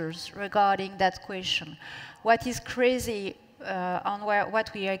clusters regarding that question. What is crazy on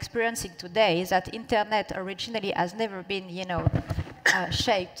what we are experiencing today is that internet originally has never been, you know,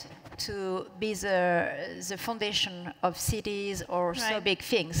 shaped to be the foundation of cities or so big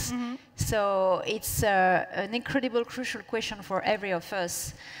things. So it's an incredible, crucial question for every of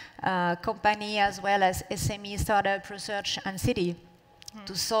us, company as well as SME, startup, research, and city,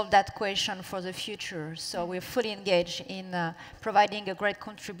 to solve that question for the future. So we're fully engaged in providing a great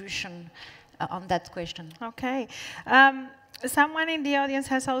contribution on that question. Okay. Someone in the audience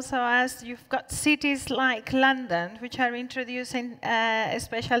has also asked, you've got cities like London, which are introducing a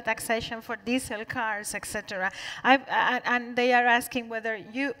special taxation for diesel cars, etc. And they are asking whether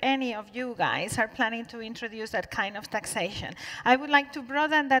any of you guys are planning to introduce that kind of taxation. I would like to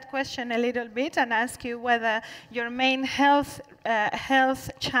broaden that question a little bit and ask you whether your main health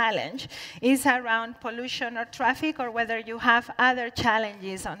challenge is around pollution or traffic, or whether you have other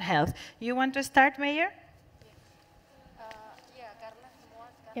challenges on health. You want to start, Mayor?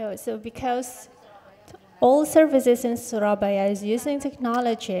 Yeah, so because all services in Surabaya is using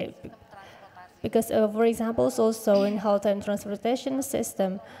technology, because for example, also in health and transportation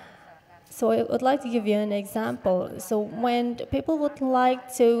system. So I would like to give you an example. So when people would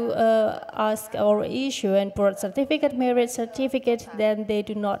like to ask or issue a birth certificate, marriage certificate, then they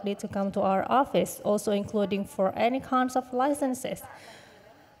do not need to come to our office, also including for any kinds of licenses.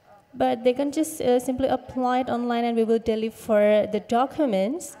 But they can just simply apply it online, and we will deliver the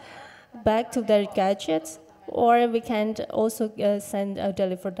documents back to their gadgets, or we can also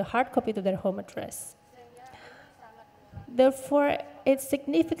deliver the hard copy to their home address. Therefore, it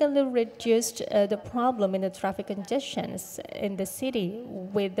significantly reduced the problem in the traffic congestions in the city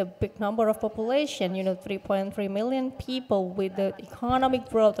with the big number of population, 3.3 million people with the economic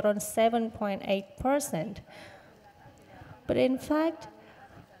growth around 7.8%. But in fact,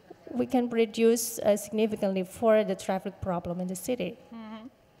 we can reduce significantly for the traffic problem in the city. Mm-hmm.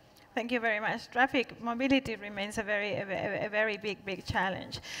 Thank you very much. Traffic mobility remains a very big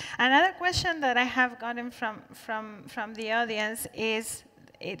challenge. Another question that I have gotten from the audience is,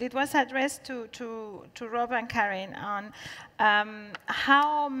 it was addressed to Rob and Karine on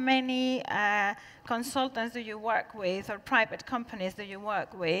how many consultants do you work with, or private companies do you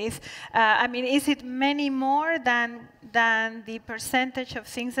work with? I mean, is it many more than the percentage of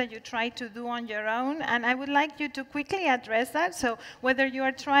things that you try to do on your own? And I would like you to quickly address that. So whether you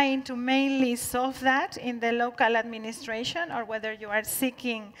are trying to mainly solve that in the local administration, or whether you are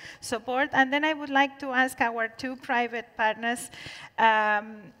seeking support. And then I would like to ask our two private partners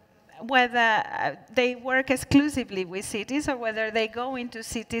whether they work exclusively with cities, or whether they go into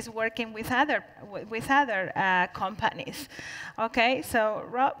cities working with other companies. Okay, so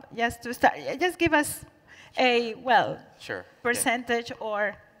Rob, just to start, just give us a percentage,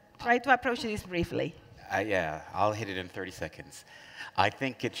 or try to approach this briefly. Yeah, I'll hit it in 30 seconds. I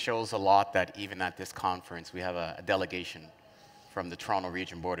think it shows a lot that even at this conference, we have a delegation from the Toronto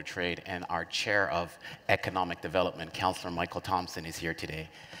Region Board of Trade, and our Chair of Economic Development, Councillor Meikle Thompson, is here today.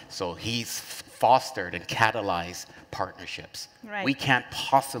 So he's fostered and catalyzed partnerships. Right. We can't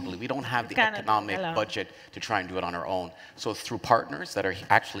possibly, we don't have the economic budget to try and do it on our own. So through partners that are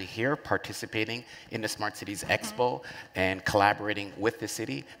actually here participating in the Smart Cities Expo and collaborating with the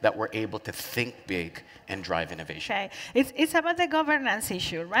city, that we're able to think big and drive innovation. Okay, it's about the governance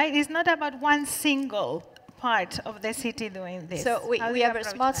issue, right? It's not about one single part of the city doing this. So we have a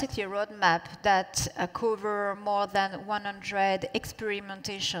smart city roadmap that cover more than 100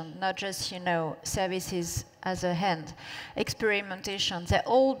 experimentation, not just, services as a hand. Experimentation. They're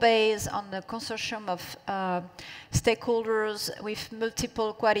all based on the consortium of stakeholders with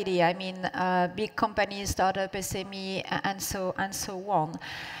multiple quality. I mean, big companies, startup, SME, and so on.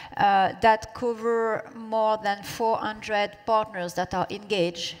 That cover more than 400 partners that are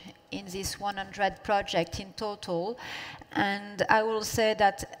engaged in this 100 project in total. And I will say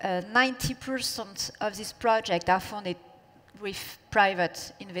that 90% of this project are funded with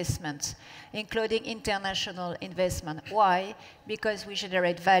private investment, including international investment. Why? Because we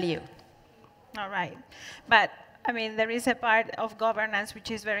generate value. All right. But I mean, there is a part of governance which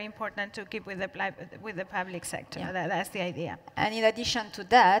is very important to keep with the public sector. Yeah. That's the idea. And in addition to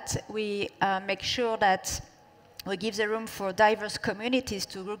that, we make sure that we give the room for diverse communities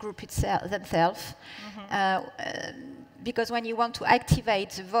to regroup themselves. Because when you want to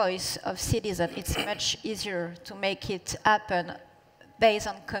activate the voice of citizens, it's much easier to make it happen based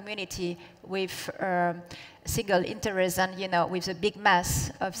on community with single interest and, you know, with a big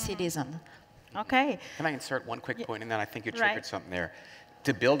mass of citizens. Okay. Can I insert one quick point in that? I think you triggered something there.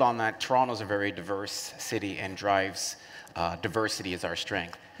 To build on that, Toronto's a very diverse city and drives diversity as our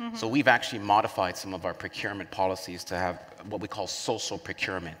strength. So we've actually modified some of our procurement policies to have what we call social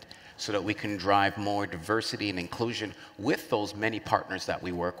procurement, so that we can drive more diversity and inclusion with those many partners that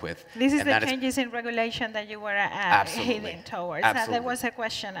we work with. This is the changes in regulation that you were heading towards. There was a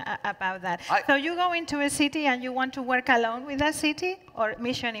question about that. So you go into a city and you want to work alone with that city, or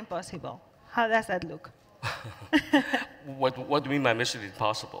mission impossible? How does that look? What do you mean by mission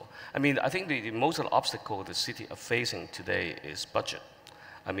impossible? I mean, I think the most obstacle the city are facing today is budget.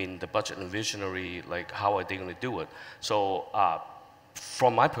 I mean, the budget and visionary, like how are they going to do it? So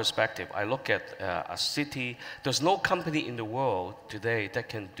from my perspective, I look at a city, there's no company in the world today that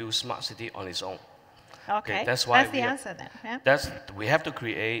can do smart city on its own. Okay, that's why that's the answer then. Yeah? We have to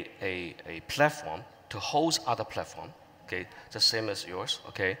create a platform to host other platform, okay, the same as yours,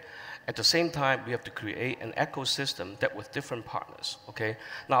 okay? At the same time, we have to create an ecosystem that with different partners, okay?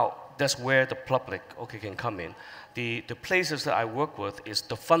 Now, that's where the public, okay, can come in. The places that I work with is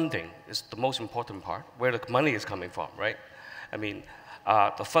the funding is the most important part, where the money is coming from, right? I mean,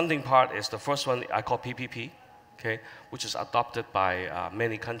 the funding part is the first one I call PPP, okay, which is adopted by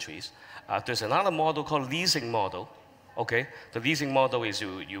many countries. There's another model called leasing model, okay? The leasing model is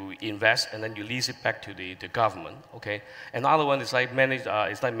you invest and then you lease it back to the government, okay? Another one is like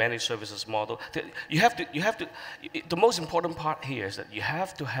managed services model. The most important part here is that you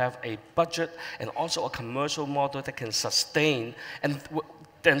have to have a budget and also a commercial model that can sustain, and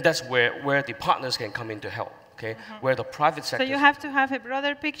then that's where the partners can come in to help. Okay, where the private sector. So you have to have a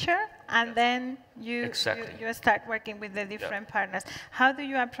broader picture, and then you start working with the different partners. How do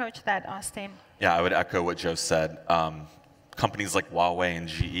you approach that, Austin? Yeah, I would echo what Joe said. Companies like Huawei and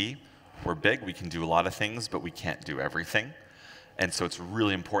GE, we're big, we can do a lot of things, but we can't do everything. And so it's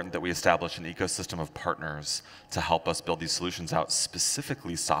really important that we establish an ecosystem of partners to help us build these solutions out,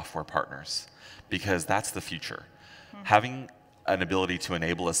 specifically software partners, because that's the future. Having an ability to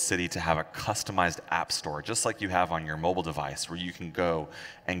enable a city to have a customized app store, just like you have on your mobile device, where you can go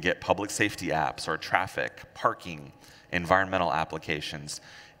and get public safety apps or traffic, parking, environmental applications,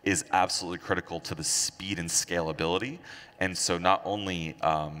 is absolutely critical to the speed and scalability. And so not only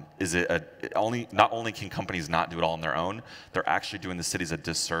not only can companies not do it all on their own, they're actually doing the cities a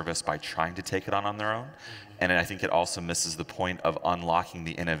disservice by trying to take it on their own. And I think it also misses the point of unlocking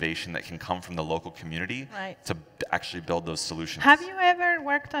the innovation that can come from the local community to actually build those solutions. Have you ever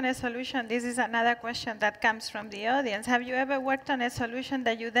worked on a solution? This is another question that comes from the audience. Have you ever worked on a solution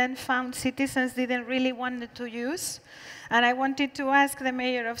that you then found citizens didn't really want to use? And I wanted to ask the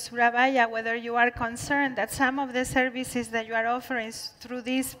mayor of Surabaya whether you are concerned that some of the services that you are offering through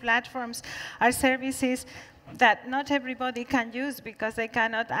these platforms are services that not everybody can use because they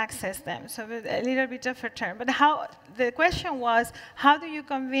cannot access them. So a little bit of a term. But the question was, how do you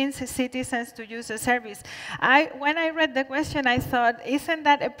convince citizens to use a service? When I read the question, I thought, isn't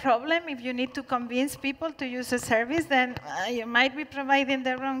that a problem? If you need to convince people to use a service, then you might be providing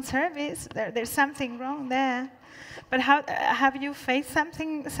the wrong service. There's something wrong there. But have you faced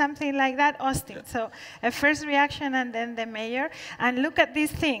something like that, Austin? So a first reaction and then the mayor. And look at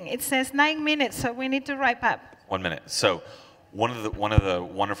this thing. It says 9 minutes, so we need to wrap up. 1 minute. So one of the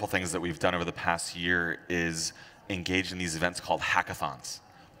wonderful things that we've done over the past year is engage in these events called hackathons,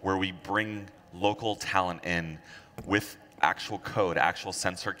 where we bring local talent in with actual code, actual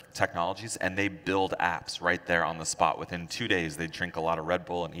sensor technologies, and they build apps right there on the spot. Within 2 days, they drink a lot of Red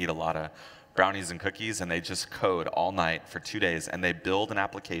Bull and eat a lot of brownies and cookies, and they just code all night for 2 days, and they build an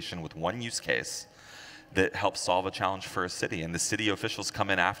application with one use case that helps solve a challenge for a city. And the city officials come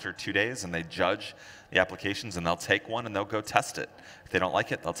in after 2 days, and they judge the applications, and they'll take one, and they'll go test it. If they don't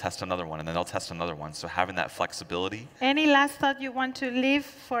like it, they'll test another one, and then they'll test another one. So having that flexibility. Any last thought you want to leave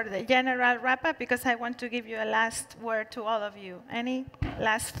for the general wrap-up? Because I want to give you a last word to all of you. Any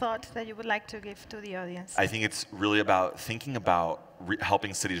last thought that you would like to give to the audience? I think it's really about thinking about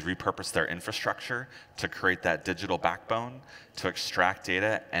helping cities repurpose their infrastructure to create that digital backbone, to extract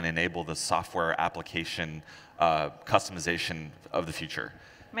data and enable the software application customization of the future.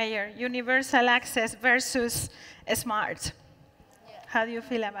 Mayor, universal access versus smart. How do you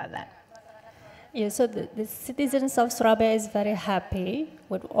feel about that? Yeah, so the citizens of Surabaya is very happy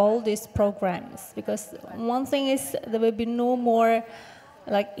with all these programs, because one thing is there will be no more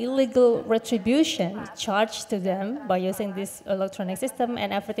like illegal retribution charged to them by using this electronic system,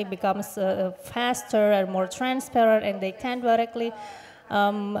 and everything becomes faster and more transparent, and they can directly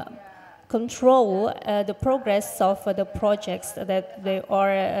control the progress of the projects that they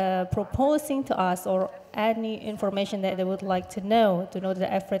are proposing to us, or any information that they would like to know that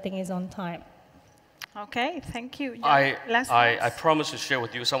everything is on time. Okay, thank you. I promise to share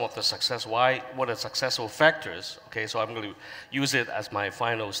with you some of the what are successful factors. Okay, so I'm going to use it as my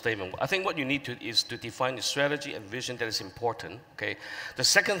final statement. I think what you need is to define the strategy and vision that is important. Okay, the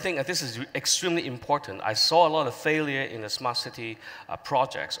second thing, and this is extremely important, I saw a lot of failure in the smart city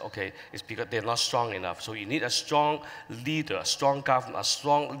projects. Okay, is because they're not strong enough. So you need a strong leader, a strong government, a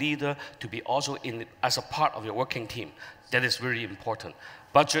strong leader to be also as a part of your working team. That is really important.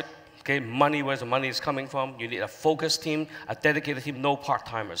 Budget. Okay, money, where the money is coming from. You need a focused team, a dedicated team, no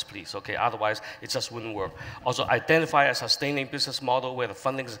part-timers, please. Okay, otherwise it just wouldn't work. Also, identify a sustaining business model where the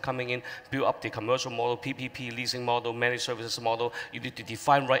funding is coming in, build up the commercial model, PPP, leasing model, managed services model. You need to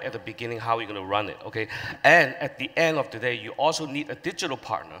define right at the beginning how you're going to run it. Okay, and at the end of the day, you also need a digital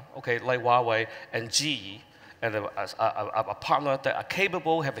partner. Okay, like Huawei and GE. And a partner that are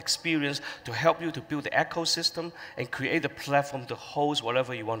capable, have experience to help you to build the ecosystem and create a platform to host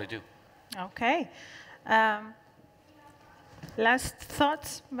whatever you want to do. Okay. Last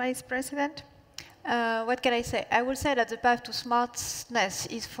thoughts, Vice President? What can I say? I will say that the path to smartness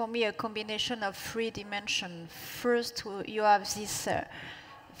is for me a combination of 3 dimensions. First, you have this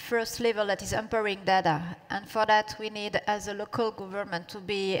first level that is empowering data. And for that, we need, as a local government, to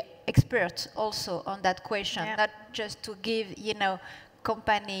be experts also on that question, not just to give,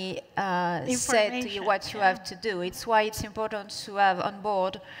 company say to you what you have to do. It's why it's important to have on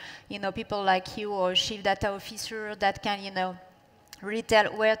board, people like you or chief data officer that can, really tell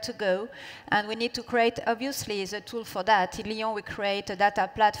where to go. And we need to create, obviously, the tool for that. In Lyon, we create a data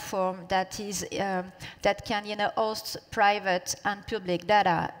platform that is that can, host private and public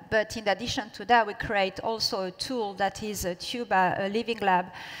data. But in addition to that, we create also a tool that is a Tuba, a living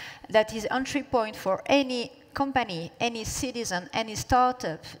lab, that is entry point for any company, any citizen, any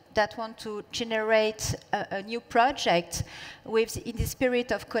startup that want to generate a new project in the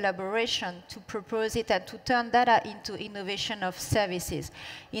spirit of collaboration to propose it and to turn data into innovation of services.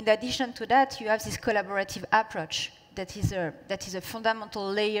 In addition to that, you have this collaborative approach that is a fundamental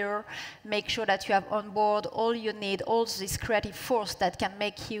layer. Make sure that you have on board all you need, all this creative force that can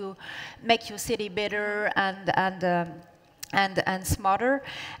make your city better and smarter.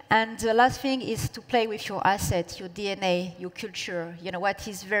 And the last thing is to play with your asset, your DNA, your culture, what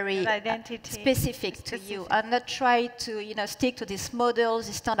is very specific to you, and not try to stick to this model,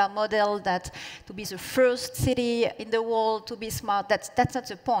 this standard model that to be the first city in the world to be smart. That's not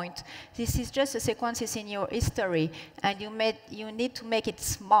the point. This is just a sequences in your history, and you need to make it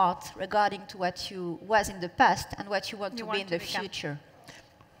smart regarding to what you was in the past and what you want to be in the future.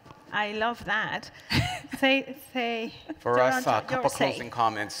 I love that. For us, a couple closing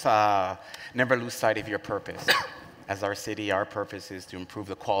comments. Never lose sight of your purpose. As our city, our purpose is to improve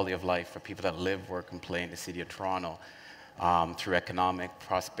the quality of life for people that live, work, and play in the city of Toronto through economic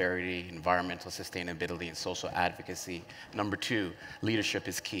prosperity, environmental sustainability, and social advocacy. Number 2, leadership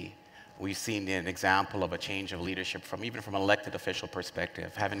is key. We've seen an example of a change of leadership even from an elected official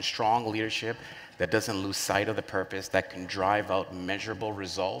perspective. Having strong leadership that doesn't lose sight of the purpose, that can drive out measurable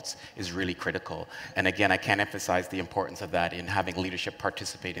results is really critical. And again, I can't emphasize the importance of that in having leadership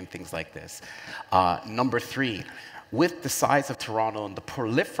participate in things like this. Number 3, with the size of Toronto and the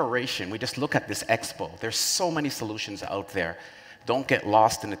proliferation, we just look at this expo, there's so many solutions out there. Don't get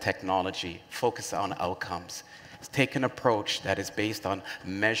lost in the technology, focus on outcomes. Take an approach that is based on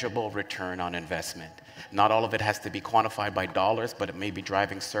measurable return on investment. Not all of it has to be quantified by dollars, but it may be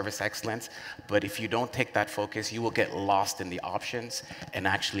driving service excellence. But if you don't take that focus, you will get lost in the options and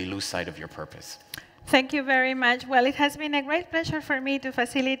actually lose sight of your purpose. Thank you very much. Well, it has been a great pleasure for me to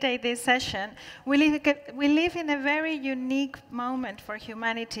facilitate this session. We live in a very unique moment for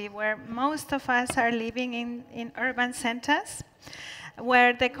humanity where most of us are living in urban centers,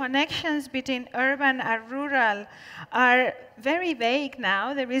 where the connections between urban and rural are very vague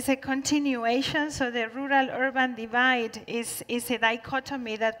now. There is a continuation, so the rural-urban divide is a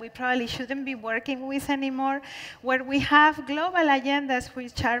dichotomy that we probably shouldn't be working with anymore, where we have global agendas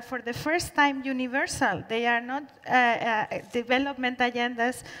which are for the first time universal. They are not development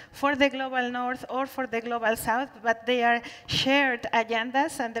agendas for the global north or for the global south, but they are shared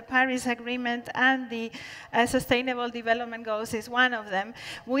agendas, and the Paris Agreement and the Sustainable Development Goals is one of them.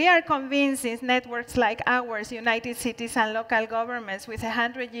 We are convinced in networks like ours, United Cities and local governments with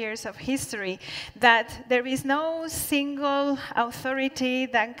 100 years of history, that there is no single authority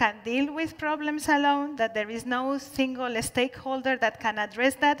that can deal with problems alone, that there is no single stakeholder that can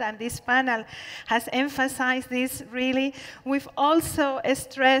address that, and this panel has emphasized this really. We've also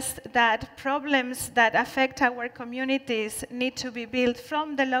stressed that problems that affect our communities need to be built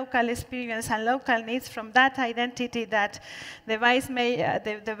from the local experience and local needs, from that identity that the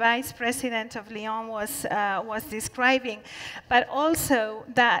Vice President of Lyon was describing, but also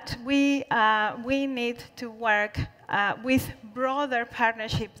that we need to work with broader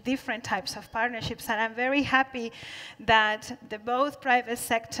partnerships, different types of partnerships. And I'm very happy that both private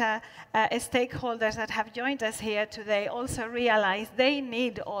sector stakeholders that have joined us here today also realize they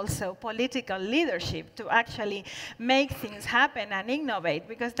need also political leadership to actually make things happen and innovate,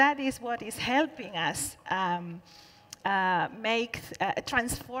 because that is what is helping us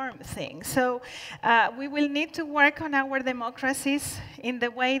transform things. So we will need to work on our democracies in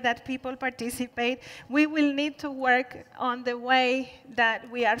the way that people participate. We will need to work on the way that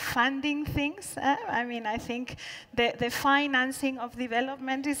we are funding things. I mean, I think the financing of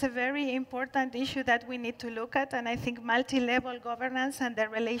development is a very important issue that we need to look at, and I think multi-level governance and the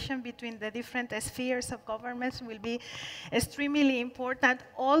relation between the different spheres of governments will be extremely important,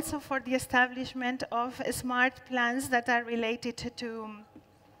 also for the establishment of smart plans that are related to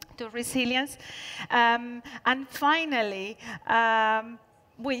resilience. And finally,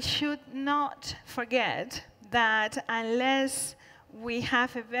 we should not forget that unless we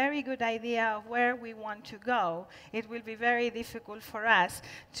have a very good idea of where we want to go, it will be very difficult for us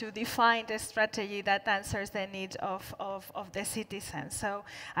to define the strategy that answers the needs of the citizens. So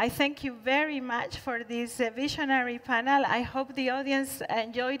I thank you very much for this visionary panel. I hope the audience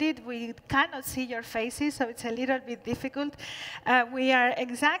enjoyed it. We cannot see your faces, so it's a little bit difficult. We are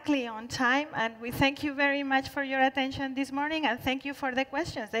exactly on time, and we thank you very much for your attention this morning, and thank you for the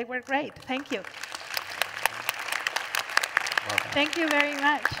questions. They were great. Thank you. Thank you very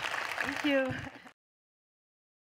much. Thank you.